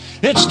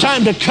 It's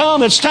time to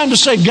come. It's time to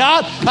say,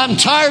 God, I'm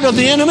tired of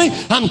the enemy.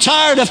 I'm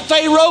tired of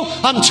Pharaoh.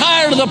 I'm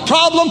tired of the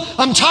problem.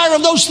 I'm tired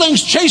of those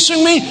things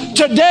chasing me.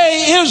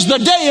 Today is the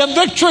day of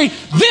victory.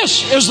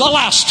 This is the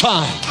last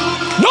time.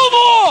 No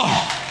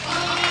more.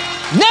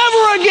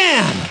 Never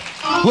again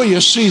will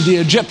you see the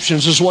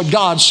Egyptians, is what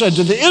God said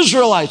to the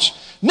Israelites.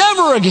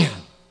 Never again.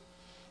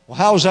 Well,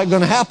 how is that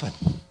going to happen?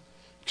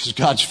 Because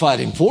God's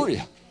fighting for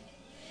you.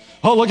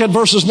 Oh, look at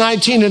verses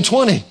 19 and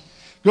 20.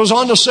 Goes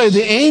on to say,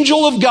 the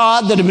angel of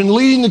God that had been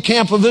leading the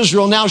camp of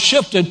Israel now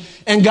shifted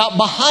and got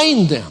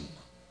behind them.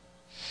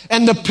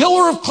 And the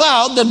pillar of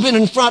cloud that had been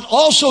in front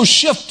also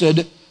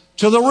shifted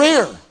to the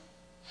rear.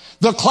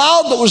 The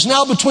cloud that was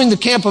now between the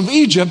camp of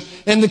Egypt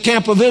and the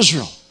camp of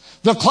Israel.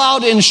 The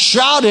cloud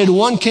enshrouded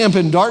one camp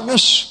in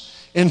darkness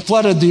and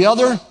flooded the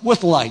other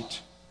with light.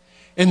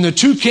 And the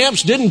two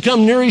camps didn't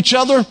come near each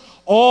other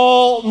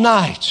all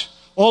night.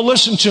 Oh,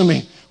 listen to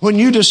me. When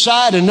you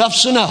decide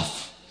enough's enough,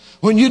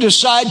 when you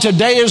decide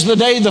today is the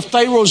day the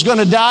Pharaoh is going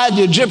to die,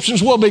 the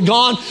Egyptians will be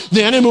gone,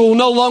 the enemy will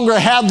no longer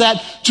have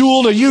that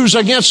tool to use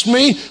against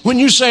me. When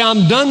you say,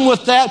 I'm done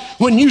with that,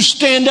 when you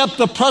stand up,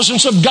 the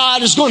presence of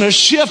God is going to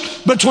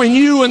shift between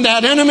you and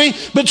that enemy,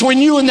 between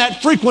you and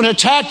that frequent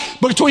attack,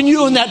 between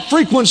you and that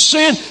frequent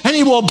sin, and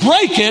he will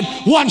break it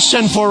once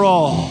and for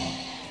all,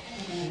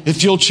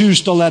 if you'll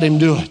choose to let him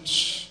do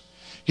it.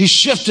 He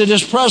shifted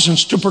his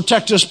presence to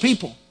protect his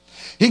people.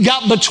 He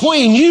got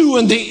between you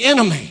and the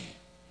enemy.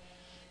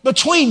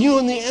 Between you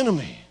and the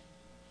enemy.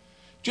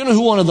 Do you know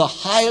who one of the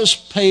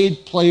highest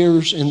paid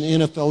players in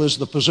the NFL is,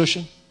 the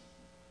position?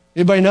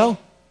 Anybody know?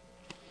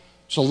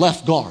 It's a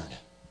left guard.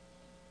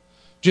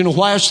 Do you know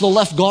why it's the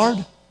left guard?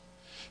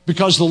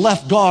 Because the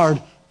left guard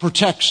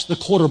protects the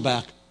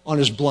quarterback on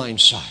his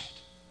blind side.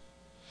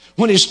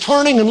 When he's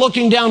turning and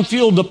looking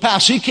downfield to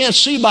pass, he can't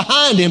see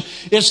behind him.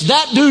 It's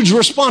that dude's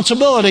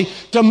responsibility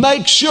to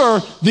make sure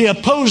the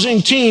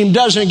opposing team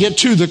doesn't get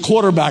to the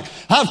quarterback.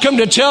 I've come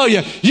to tell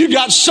you, you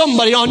got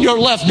somebody on your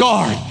left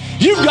guard.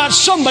 You've got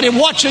somebody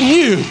watching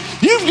you.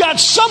 You've got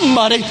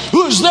somebody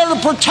who is there to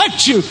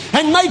protect you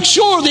and make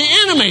sure the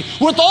enemy,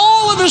 with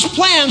all of his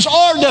plans,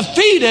 are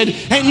defeated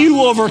and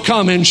you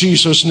overcome in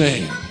Jesus'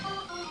 name.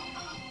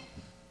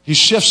 He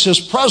shifts his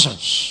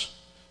presence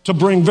to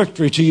bring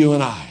victory to you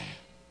and I.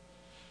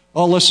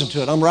 Oh, listen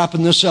to it. I'm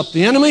wrapping this up.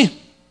 The enemy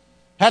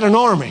had an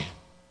army.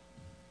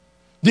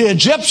 The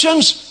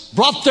Egyptians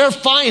brought their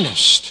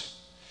finest.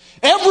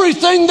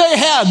 Everything they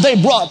had,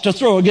 they brought to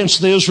throw against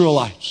the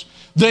Israelites.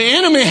 The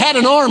enemy had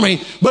an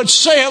army, but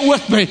say it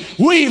with me.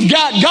 We've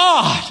got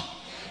God.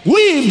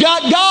 We've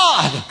got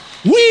God.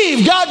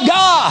 We've got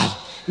God.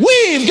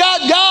 We've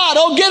got God.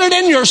 Oh, get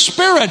it in your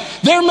spirit.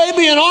 There may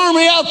be an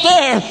army out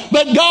there,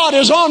 but God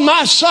is on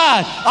my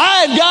side.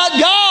 I've got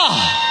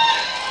God.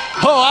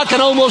 Oh, I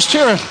can almost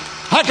hear it.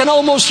 I can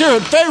almost hear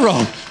it.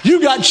 Pharaoh,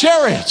 you got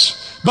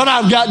chariots, but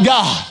I've got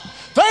God.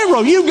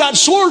 Pharaoh, you've got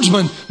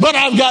swordsmen, but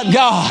I've got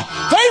God.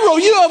 Pharaoh,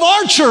 you have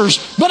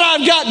archers, but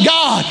I've got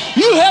God.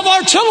 You have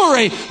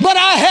artillery, but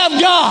I have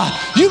God.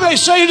 You may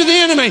say to the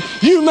enemy,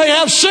 you may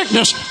have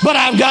sickness, but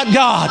I've got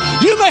God.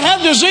 You may have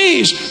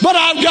disease, but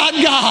I've got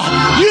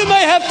God. You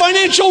may have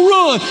financial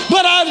ruin,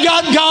 but I've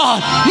got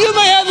God. You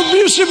may have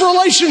abusive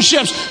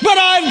relationships, but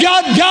I've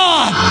got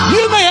God.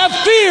 You may have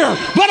fear,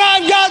 but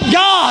I've got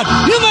God.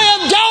 You may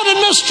have doubt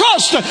and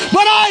mistrust,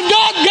 but I've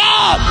got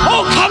God.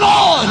 Oh, come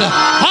on.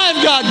 I've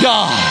got God.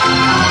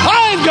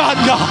 I've got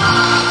God.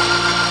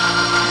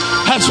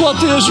 That's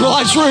what the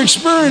Israelites were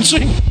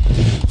experiencing.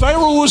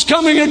 Pharaoh was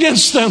coming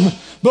against them,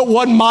 but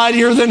one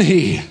mightier than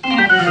he,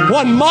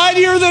 one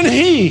mightier than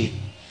he,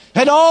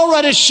 had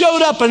already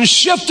showed up and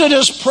shifted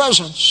his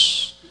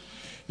presence.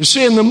 You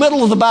see, in the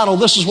middle of the battle,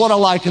 this is what I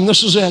like, and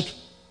this is it.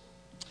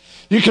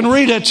 You can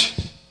read it.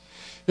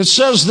 It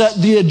says that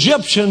the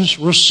Egyptians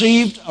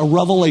received a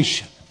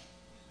revelation.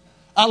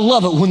 I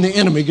love it when the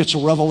enemy gets a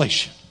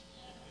revelation.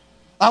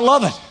 I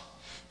love it.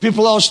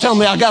 People always tell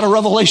me, I got a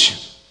revelation.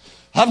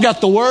 I've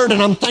got the Word,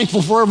 and I'm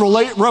thankful for every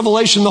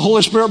revelation the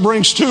Holy Spirit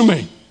brings to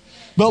me.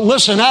 But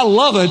listen, I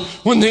love it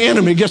when the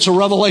enemy gets a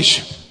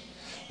revelation.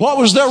 What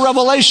was their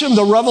revelation?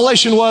 The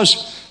revelation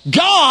was,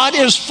 God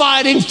is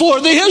fighting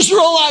for the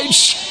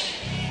Israelites.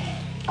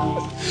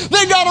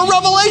 They got a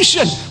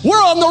revelation.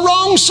 We're on the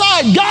wrong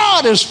side.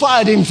 God is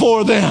fighting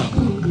for them.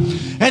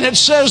 And it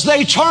says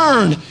they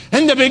turned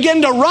and they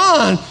began to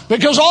run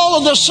because all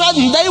of a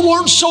sudden they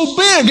weren't so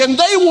big and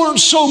they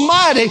weren't so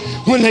mighty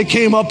when they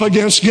came up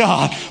against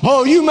God.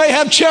 Oh, you may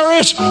have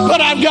chariots,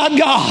 but I've got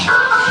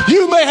God.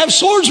 You may have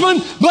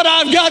swordsmen, but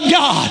I've got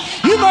God.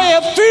 You may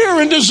have fear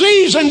and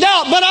disease and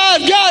doubt, but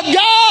I've got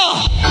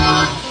God.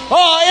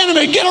 Oh,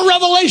 enemy, get a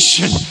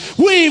revelation.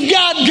 We've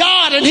got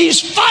God and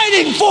He's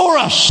fighting for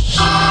us.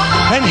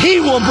 And He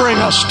will bring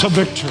us to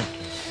victory.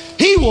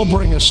 He will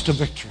bring us to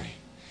victory.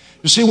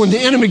 You see, when the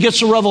enemy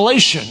gets a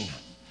revelation,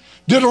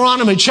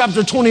 Deuteronomy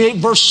chapter 28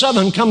 verse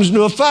 7 comes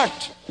into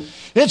effect.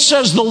 It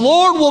says, the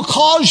Lord will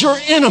cause your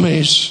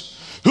enemies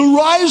who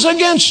rise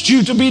against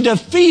you to be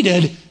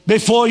defeated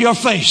before your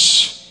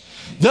face.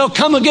 They'll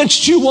come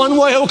against you one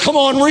way. Oh, come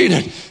on, read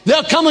it.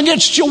 They'll come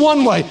against you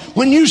one way.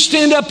 When you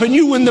stand up and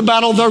you win the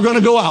battle, they're going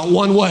to go out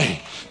one way.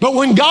 But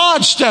when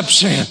God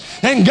steps in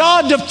and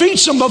God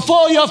defeats them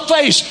before your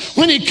face,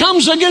 when He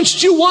comes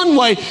against you one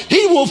way,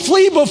 He will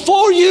flee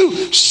before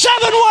you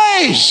 7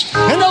 ways.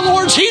 In other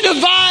words, He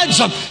divides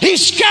them. He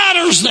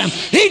scatters them.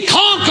 He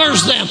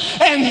conquers them.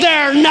 And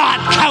they're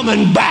not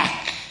coming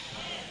back.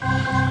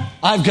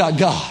 I've got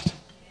God.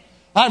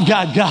 I've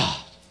got God.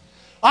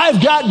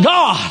 I've got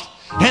God.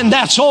 And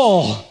that's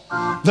all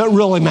that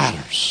really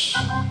matters.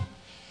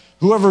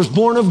 Whoever is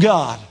born of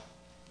God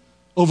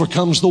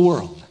overcomes the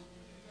world.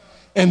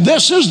 And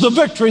this is the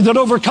victory that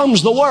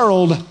overcomes the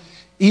world,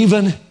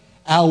 even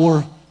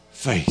our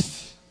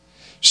faith.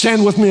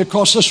 Stand with me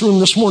across this room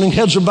this morning.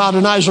 Heads are bowed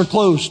and eyes are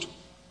closed.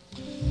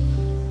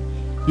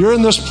 You're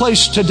in this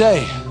place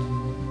today.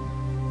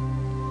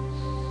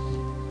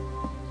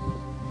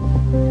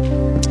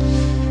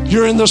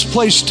 You're in this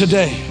place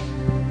today.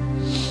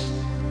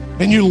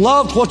 And you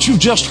loved what you've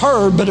just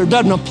heard, but it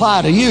doesn't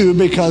apply to you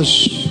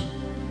because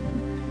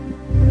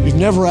you've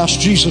never asked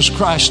Jesus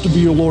Christ to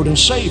be your Lord and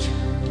Savior.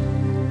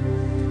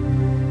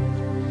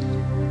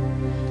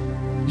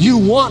 You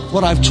want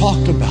what I've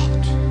talked about.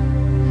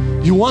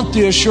 You want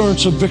the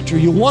assurance of victory.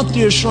 You want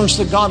the assurance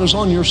that God is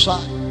on your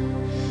side.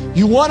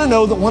 You want to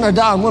know that when I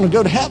die, I'm going to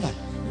go to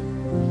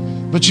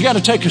heaven. But you got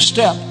to take a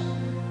step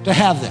to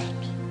have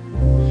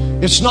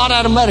that. It's not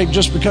automatic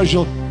just because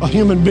you're a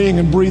human being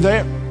and breathe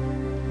air.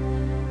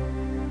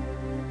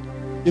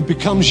 It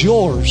becomes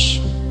yours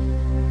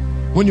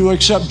when you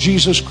accept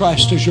Jesus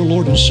Christ as your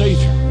Lord and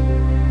Savior.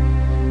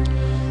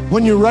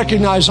 When you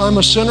recognize I'm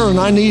a sinner and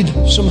I need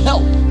some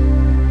help.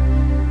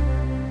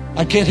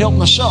 I can't help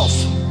myself.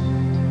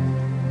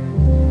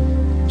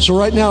 So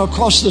right now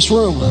across this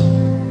room,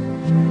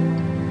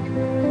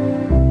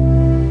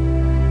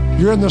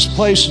 you're in this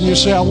place and you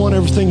say, I want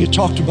everything you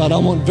talked about. I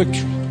want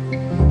victory.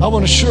 I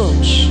want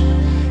assurance.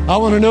 I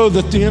want to know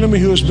that the enemy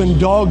who has been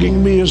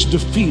dogging me is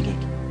defeated.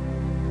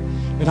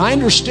 And I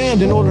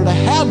understand in order to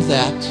have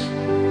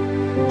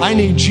that, I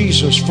need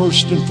Jesus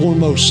first and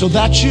foremost. So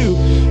that's you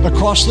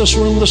across this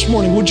room this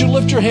morning. Would you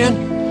lift your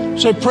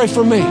hand? Say, pray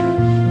for me.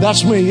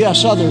 That's me.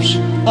 Yes, others.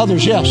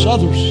 Others, yes,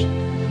 others.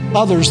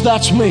 Others,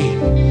 that's me.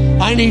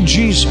 I need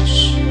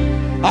Jesus.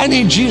 I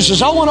need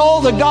Jesus. I want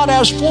all that God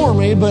has for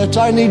me, but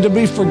I need to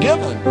be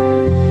forgiven.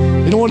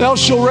 Anyone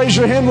else, you'll raise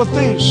your hand with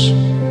these.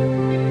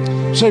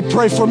 Say,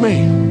 pray for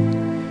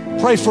me.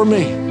 Pray for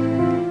me.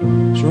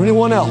 Is there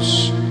anyone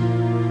else?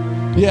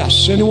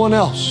 Yes, anyone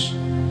else?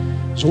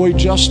 So wait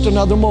just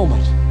another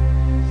moment.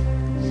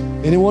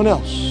 Anyone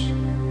else?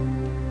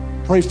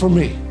 Pray for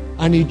me.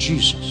 I need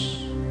Jesus.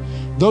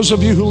 Those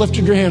of you who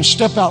lifted your hands,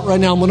 step out right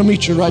now. I'm going to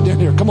meet you right down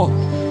here. Come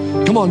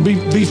on. Come on. Be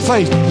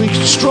faithful. Be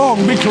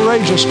strong. Be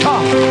courageous.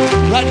 Come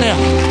right now.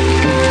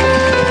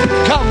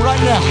 Come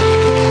right now.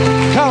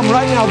 Come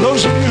right now.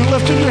 Those of you who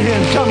lifted your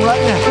hand, come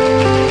right now.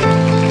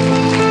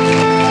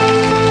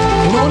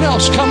 Anyone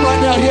else? Come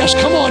right now. Yes,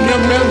 come on,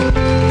 young men.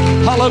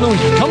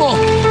 Hallelujah. Come on.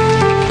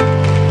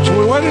 So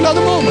we wait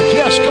another moment.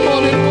 Yes, come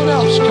on. Anyone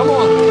else? Come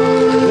on.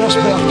 Yes,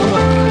 Beth, come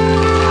on.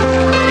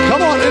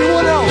 Come on,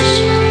 anyone else?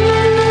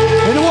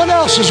 Anyone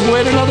else is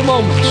wait another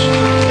moment.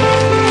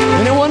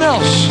 Anyone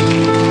else?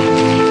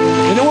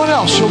 Anyone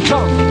else? You'll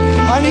come.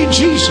 I need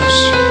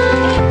Jesus.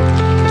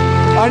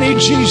 I need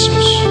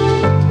Jesus.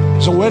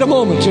 So wait a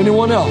moment.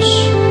 Anyone else?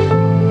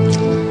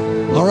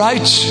 All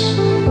right.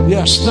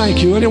 Yes,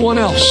 thank you. Anyone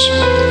else?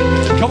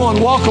 Come on,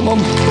 welcome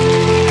them.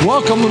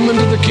 Welcome them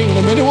into the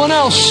kingdom. Anyone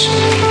else?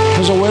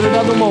 Because I wait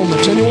another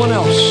moment. Anyone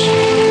else?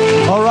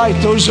 All right,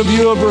 those of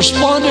you who have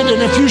responded,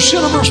 and if you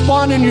should have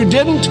responded and you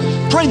didn't,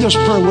 pray this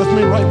prayer with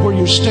me right where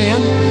you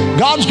stand.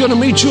 God's going to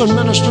meet you and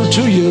minister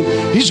to you.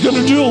 He's going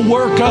to do a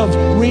work of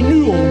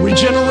renewal,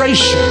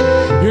 regeneration.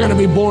 You're going to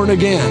be born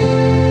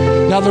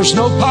again. Now, there's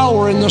no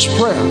power in this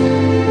prayer.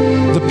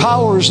 The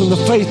power is in the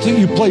faith that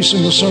you place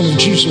in the Son of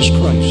Jesus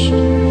Christ.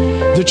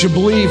 That you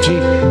believed He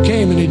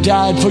came and He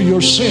died for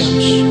your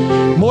sins.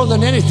 More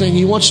than anything,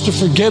 He wants to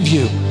forgive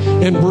you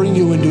and bring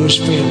you into His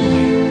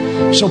family.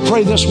 So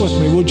pray this with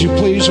me, would you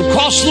please?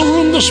 Across the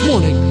room this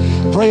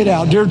morning, pray it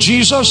out. Dear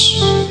Jesus,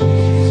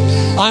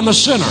 I'm a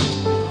sinner.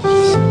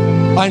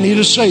 I need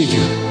a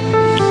Savior.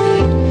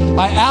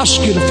 I ask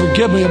you to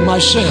forgive me of my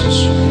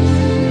sins.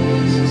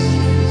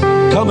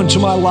 Come into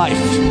my life.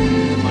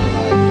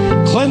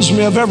 Cleanse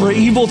me of every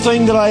evil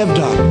thing that I have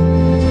done.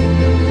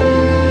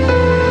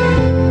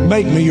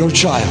 Make me your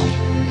child.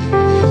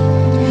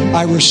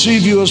 I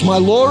receive you as my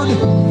Lord.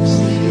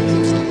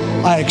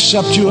 I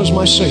accept you as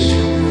my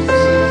Savior.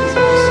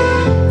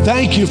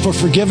 Thank you for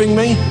forgiving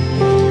me.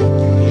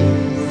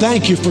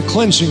 Thank you for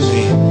cleansing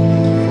me.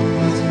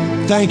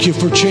 Thank you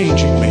for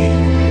changing me.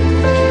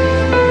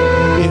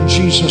 In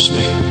Jesus'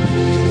 name.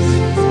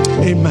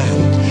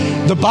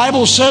 Amen. The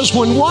Bible says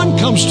when one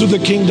comes to the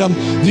kingdom,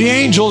 the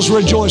angels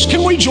rejoice.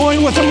 Can we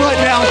join with them right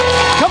now?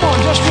 Come on,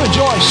 just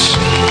rejoice.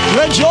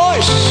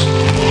 Rejoice.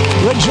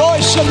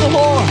 Rejoice in the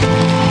Lord.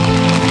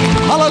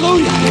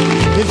 Hallelujah.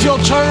 If you'll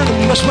turn,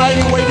 Miss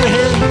Maggie, wave your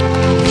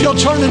hand. If you'll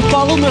turn and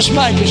follow Miss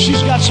Maggie,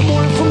 she's got some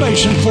more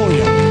information for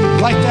you.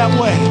 Right that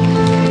way.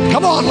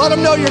 Come on, let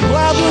them know you're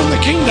glad they're in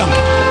the kingdom.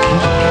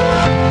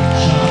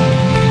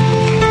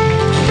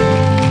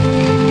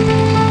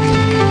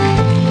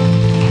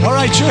 All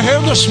right, you're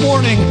here this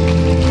morning.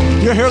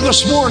 You're here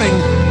this morning,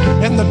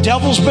 and the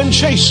devil's been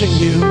chasing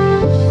you.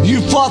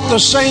 You fought the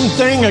same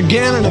thing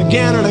again and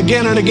again and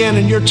again and again,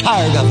 and you're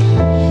tired of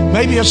it.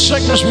 Maybe it's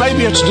sickness,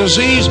 maybe it's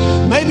disease,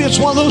 maybe it's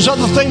one of those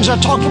other things I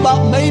talked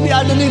about, maybe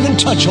I didn't even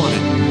touch on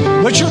it.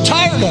 But you're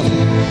tired of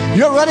it.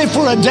 You're ready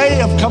for a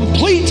day of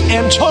complete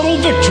and total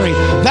victory.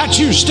 That's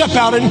you. Step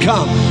out and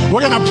come.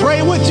 We're going to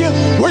pray with you.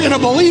 We're going to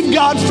believe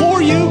God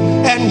for you,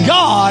 and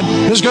God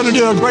is going to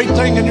do a great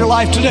thing in your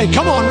life today.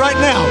 Come on right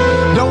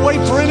now. Don't wait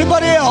for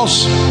anybody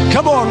else.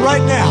 Come on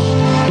right now.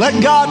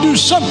 Let God do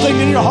something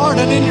in your heart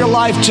and in your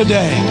life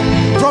today.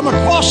 From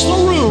across the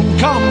room,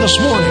 come this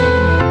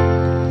morning.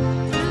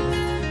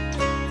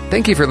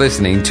 Thank you for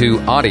listening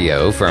to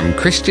audio from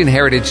Christian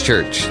Heritage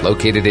Church,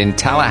 located in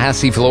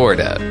Tallahassee,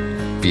 Florida.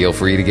 Feel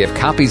free to give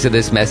copies of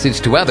this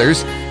message to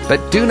others,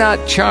 but do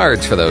not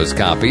charge for those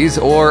copies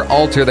or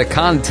alter the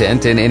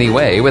content in any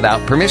way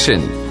without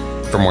permission.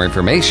 For more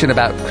information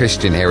about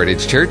Christian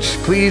Heritage Church,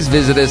 please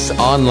visit us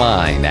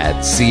online at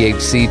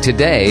chctoday.com.